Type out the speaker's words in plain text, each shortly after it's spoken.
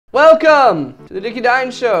Welcome to the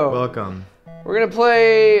DickeyDines show. Welcome. We're gonna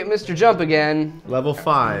play Mr. Jump again. Level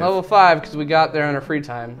 5. Level 5 because we got there on our free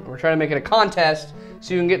time. We're trying to make it a contest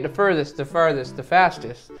so you can get the furthest, the farthest, the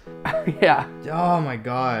fastest. Yeah. Oh my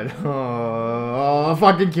god. Oh,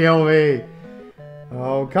 fucking kill me.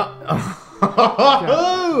 Oh,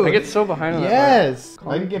 I get so behind on that. Yes. If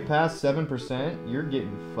I can get past 7%, you're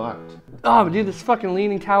getting fucked. Oh, dude, this fucking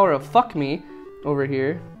leaning tower of fuck me over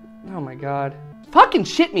here. Oh my god. Fucking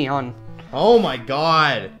shit me on. Oh my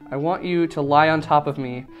god. I want you to lie on top of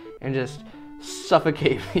me and just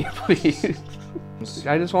suffocate me, please.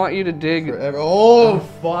 I just want you to dig. Forever. Oh,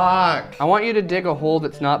 fuck. I want you to dig a hole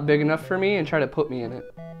that's not big enough for me and try to put me in it.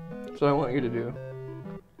 That's what I want you to do.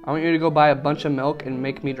 I want you to go buy a bunch of milk and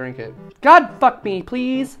make me drink it. God, fuck me,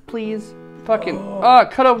 please, please. Fucking,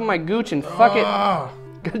 cut open my gooch and fuck it.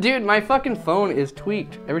 Dude, my fucking phone is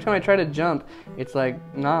tweaked. Every time I try to jump, it's like,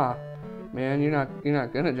 nah, man, you're not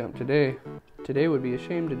gonna jump today. Today would be a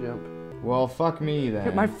shame to jump. Well, fuck me then.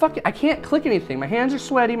 Dude, I can't click anything. My hands are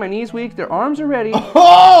sweaty, my knees weak, their arms are ready.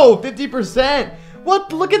 Oh, 50%.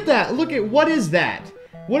 What? Look at that. Look at, what is that?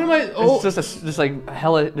 What am I? Oh, it's just like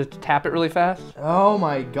hella. Just tap it really fast. Oh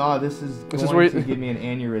my god, this is going to give me an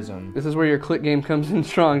aneurysm. This is where your click game comes in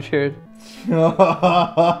strong, Jared.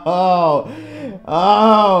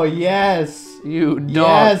 Oh yes. You dog.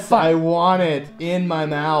 Yes, fuck. I want it in my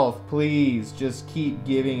mouth. Please, just keep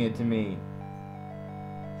giving it to me.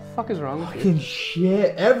 What the fuck is wrong with you? Fucking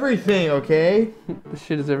shit, everything. Okay. The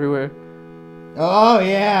shit is everywhere. Oh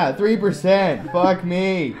yeah, 3%. Fuck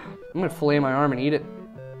me. I'm gonna fillet my arm and eat it.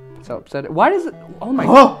 So upset. Why does it? Oh my.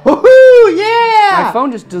 Oh, yeah! My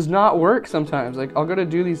phone just does not work sometimes. Like I'll go to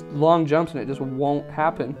do these long jumps and it just won't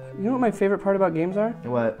happen. You know what my favorite part about games are?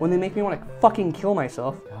 What? When they make me want to fucking kill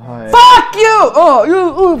myself. Oh, Fuck you!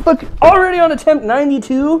 Oh, fuck! Already on attempt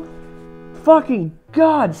 92. Fucking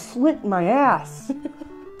god, slit my ass.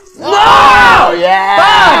 Oh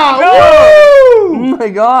yeah! Fuck! Woo! Oh my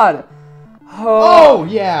god. Oh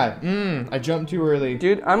yeah. I jumped too early.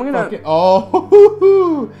 Dude, I'm gonna.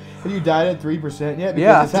 Oh. Have you died at 3% yet? Because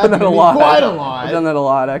Yeah, it's happened to me quite a lot. I've done that a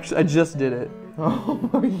lot, actually. I just did it. Oh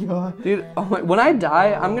my god. Dude, when I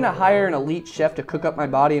die, I'm gonna hire an elite chef to cook up my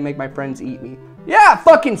body and make my friends eat me. Yeah,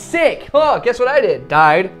 fucking sick. Oh, guess what I did?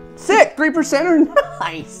 Died. Sick. 3% are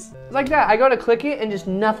nice. It's like that. I go to click it and just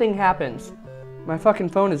nothing happens. My fucking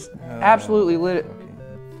phone is absolutely lit. Okay.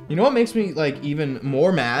 You know what makes me like even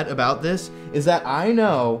more mad about this is that I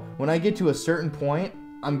know when I get to a certain point,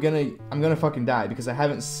 I'm gonna fucking die because I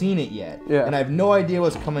haven't seen it yet. Yeah. And I have no idea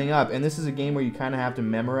what's coming up. And this is a game where you kind of have to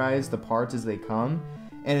memorize the parts as they come.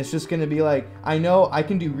 And it's just gonna be like, I know I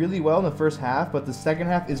can do really well in the first half, but the second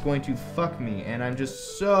half is going to fuck me. And I'm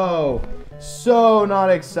just so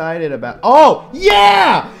not excited about. Oh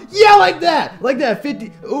yeah, yeah, like that,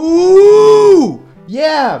 50. Ooh,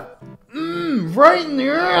 yeah, right in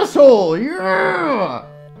the asshole, yeah.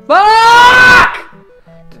 Fuck!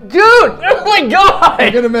 Dude! Oh my god!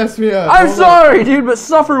 You're gonna mess me up. I'm sorry, dude, but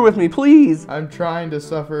suffer with me, please. I'm trying to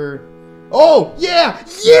suffer. Oh, yeah!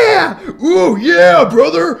 Yeah! Ooh, yeah,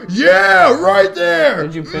 brother! Yeah, right there!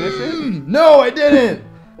 Did you finish it? No, I didn't!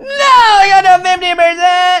 No! I got to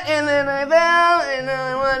 50% and then I fell and then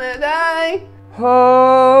I wanna die.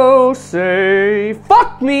 Oh, say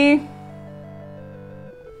fuck me!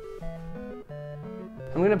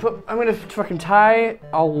 I'm gonna fucking tie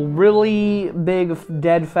a really big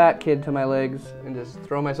dead fat kid to my legs and just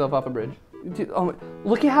throw myself off a bridge. Dude, oh my,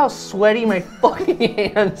 look at how sweaty my fucking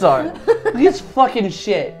hands are. Look at this fucking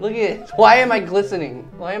shit. Look at it. Why am I glistening?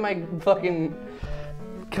 Why am I fucking...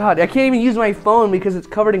 God, I can't even use my phone because it's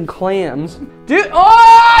covered in clams. Dude,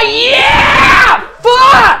 oh yeah!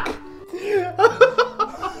 Fuck!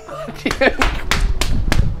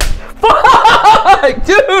 Fuck!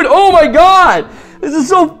 Dude, oh my god! This is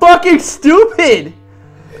so fucking stupid!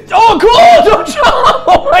 Oh, cool! Don't jump!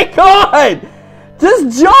 Oh my god!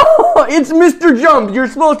 Just jump! It's Mr. Jump. You're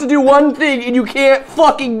supposed to do one thing and you can't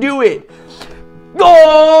fucking do it.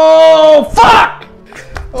 Oh, fuck!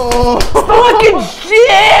 Oh. Fucking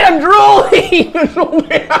shit! I'm drooling!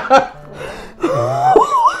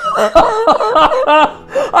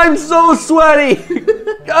 I'm so sweaty!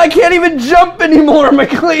 I can't even jump anymore, my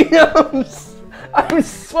clams! I'm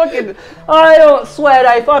fucking... I don't sweat,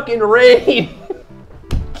 I fucking rain!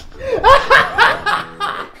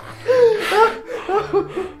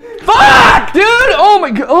 Fuck, dude! Oh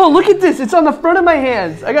my god! Oh, look at this! It's on the front of my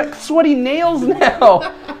hands! I got sweaty nails now!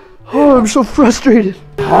 Oh, I'm so frustrated.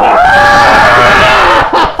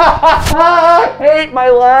 I hate my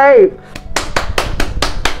life!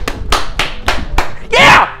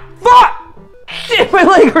 Yeah! Fuck! Shit, my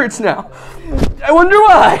leg hurts now! I wonder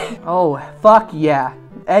why. Oh, fuck yeah.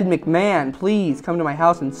 Ed McMahon, please come to my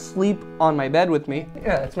house and sleep on my bed with me.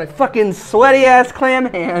 Yeah, it's my fucking sweaty ass clam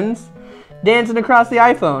hands dancing across the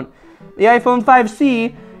iPhone. The iPhone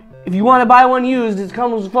 5C, if you want to buy one used, it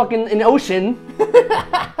comes with fucking an ocean.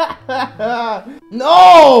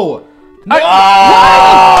 No! No!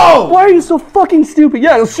 Why are you so fucking stupid?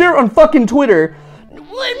 Yeah, share it on fucking Twitter.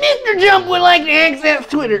 Mr. Jump would like to access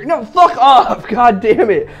Twitter. No, fuck off. God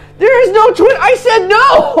damn it. There is no Twitter. I said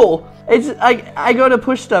no. It's like I go to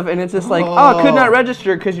push stuff and it's just like, oh, could not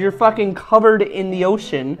register because you're fucking covered in the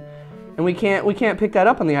ocean, and we can't pick that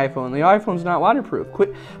up on the iPhone. The iPhone's not waterproof.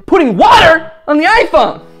 Quit putting water on the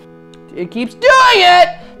iPhone. It keeps doing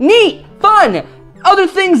it. Neat, fun, other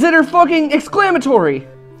things that are fucking exclamatory.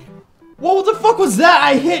 What the fuck was that?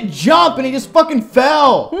 I hit jump and he just fucking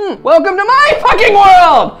fell. Welcome to my fucking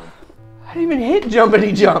world. I didn't even hit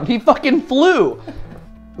jumpity jump. He fucking flew.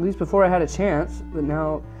 At least before I had a chance, but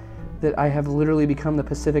now that I have literally become the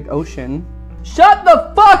Pacific Ocean. Shut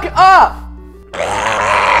the fuck up!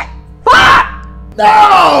 Fuck!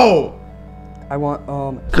 No! I want,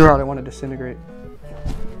 God, I want to disintegrate.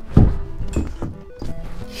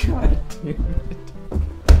 God damn it.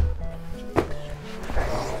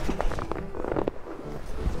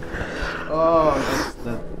 Oh,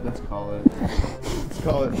 let's call it. Let's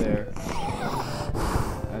call it there.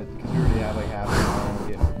 Because we already have like half an hour.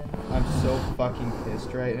 I'm so fucking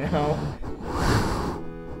pissed right now.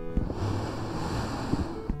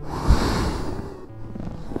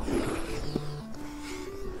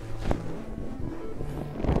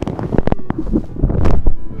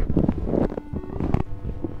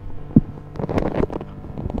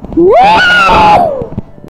 Woo!